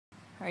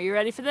Are you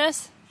ready for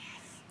this?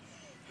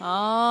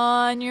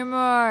 On your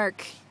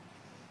mark.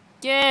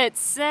 Get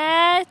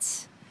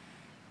set.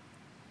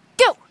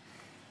 Go!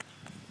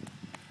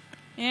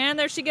 And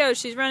there she goes.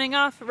 She's running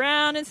off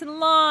around into the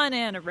lawn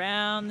and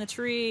around the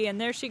tree.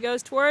 And there she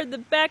goes toward the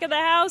back of the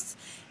house.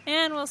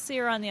 And we'll see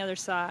her on the other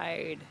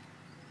side.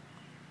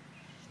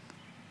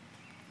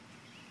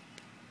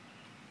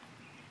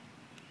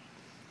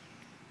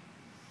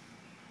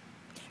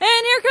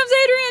 And here comes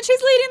Adrian.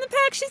 She's leading the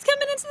pack. She's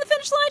coming into the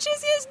finish line.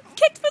 She's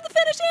kicked for the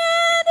finish.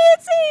 And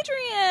it's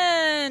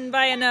Adrian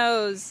by a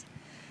nose.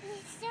 We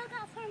still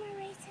got 4 more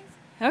races.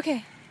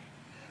 Okay.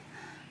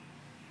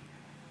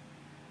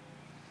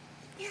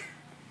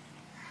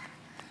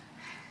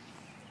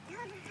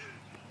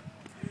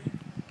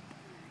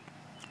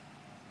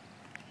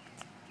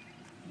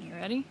 You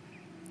ready?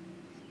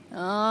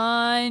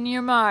 On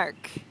your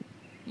mark.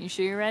 You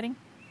sure you're ready?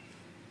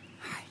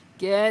 All right.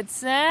 Get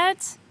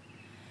set.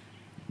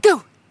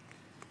 Go!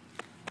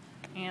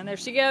 And there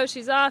she goes.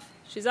 She's off.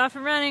 She's off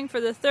and running for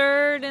the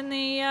third in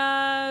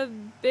the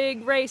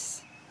big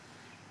race.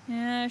 And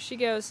there she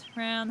goes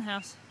around the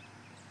house.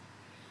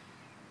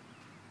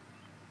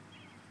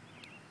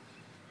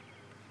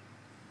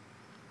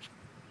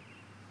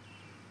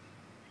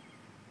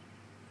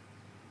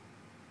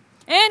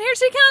 And here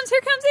she comes.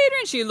 Here comes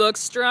Adrian. She looks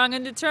strong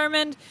and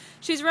determined.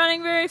 She's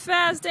running very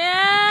fast.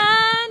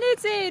 And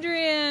it's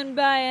Adrian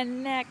by a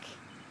neck.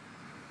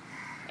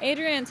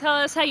 Adrian, tell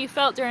us how you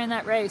felt during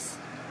that race.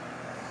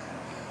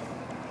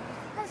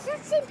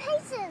 16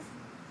 paces.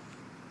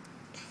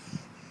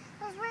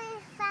 I was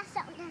really fast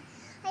out there.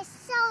 I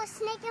saw a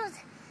snake that was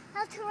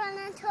about to run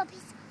into a piece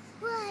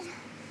of wood.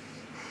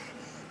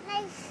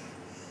 And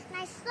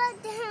I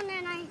slowed down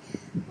and I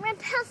ran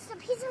past a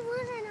piece of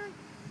wood and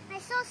I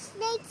saw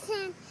snakes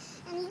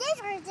and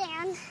lizards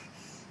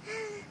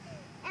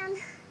and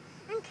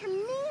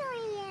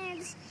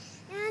chameleons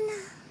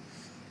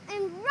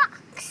and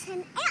rocks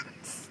and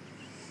ants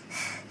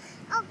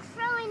all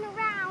crawling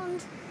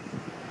around.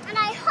 And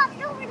I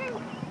hopped over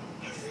them.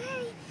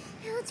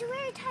 I was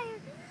very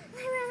tired. I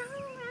ran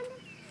all around them.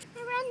 I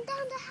ran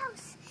down the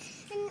house.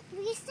 And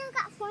we still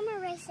got 4 more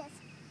races.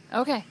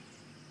 Okay.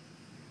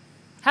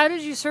 How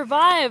did you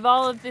survive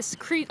all of these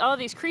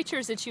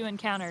creatures that you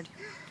encountered?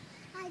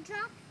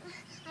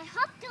 I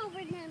hopped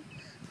over them.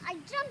 I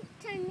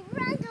jumped and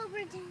ran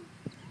over them.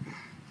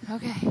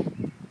 Okay.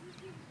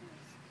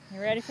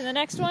 You ready for the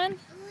next one?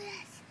 Oh,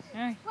 yes.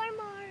 All right. 4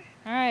 more.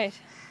 All right.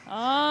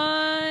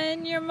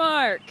 On your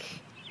mark.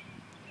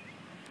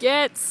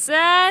 Get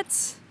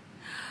set.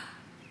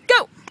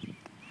 Go!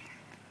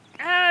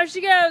 There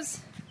she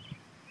goes.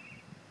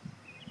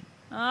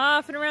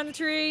 Off and around the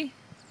tree.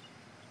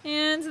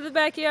 Into the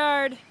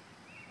backyard.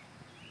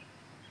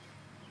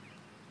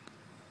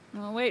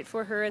 We'll wait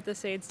for her at the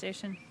aid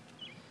station.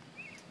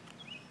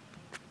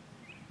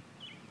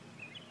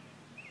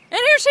 And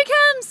here she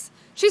comes!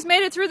 She's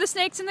made it through the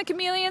snakes and the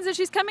chameleons and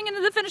she's coming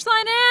into the finish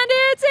line and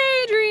it's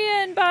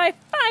Adrian by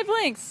 5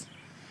 lengths.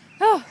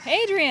 Oh,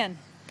 Adrian.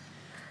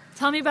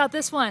 Tell me about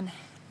this one.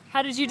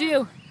 How did you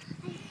do?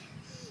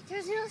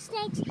 There's no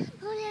snakes,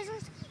 no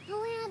lizards,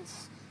 no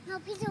ants, no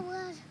piece of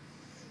wood.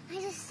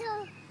 I just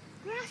saw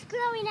grass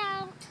growing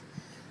out.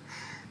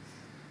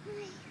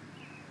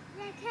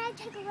 Can I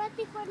take a rest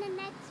before the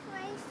next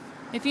race?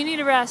 If you need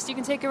a rest, you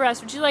can take a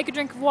rest. Would you like a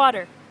drink of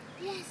water?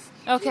 Yes.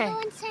 Okay. Can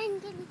we go inside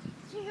and get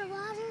a drink of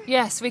water?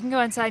 Yes, we can go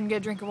inside and get a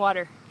drink of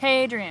water.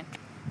 Hey, Adrian,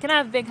 can I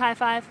have a big high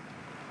five?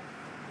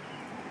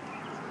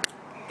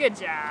 Good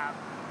job.